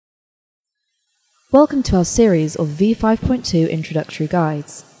Welcome to our series of v5.2 introductory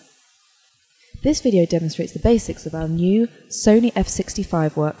guides. This video demonstrates the basics of our new Sony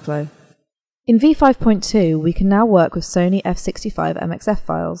F65 workflow. In v5.2, we can now work with Sony F65 MXF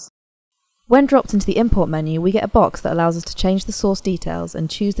files. When dropped into the import menu, we get a box that allows us to change the source details and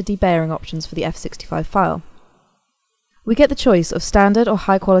choose the debayering options for the F65 file. We get the choice of standard or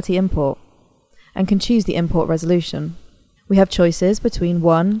high quality import, and can choose the import resolution. We have choices between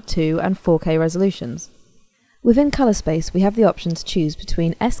 1, 2 and 4K resolutions. Within colour space we have the option to choose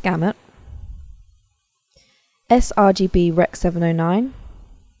between S-Gamut, sRGB Rec 709,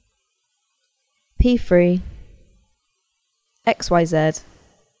 P3, XYZ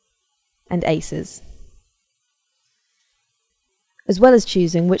and ACES, as well as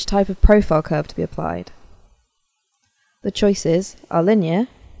choosing which type of profile curve to be applied. The choices are linear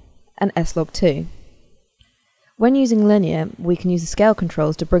and S-Log2. When using linear, we can use the scale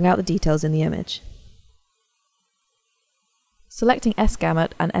controls to bring out the details in the image. Selecting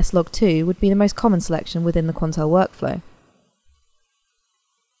S-Gamut and S-Log2 would be the most common selection within the Quantel workflow.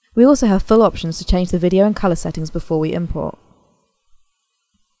 We also have full options to change the video and colour settings before we import.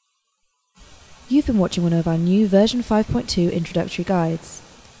 You've been watching one of our new version 5.2 introductory guides.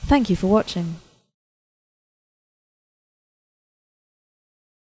 Thank you for watching.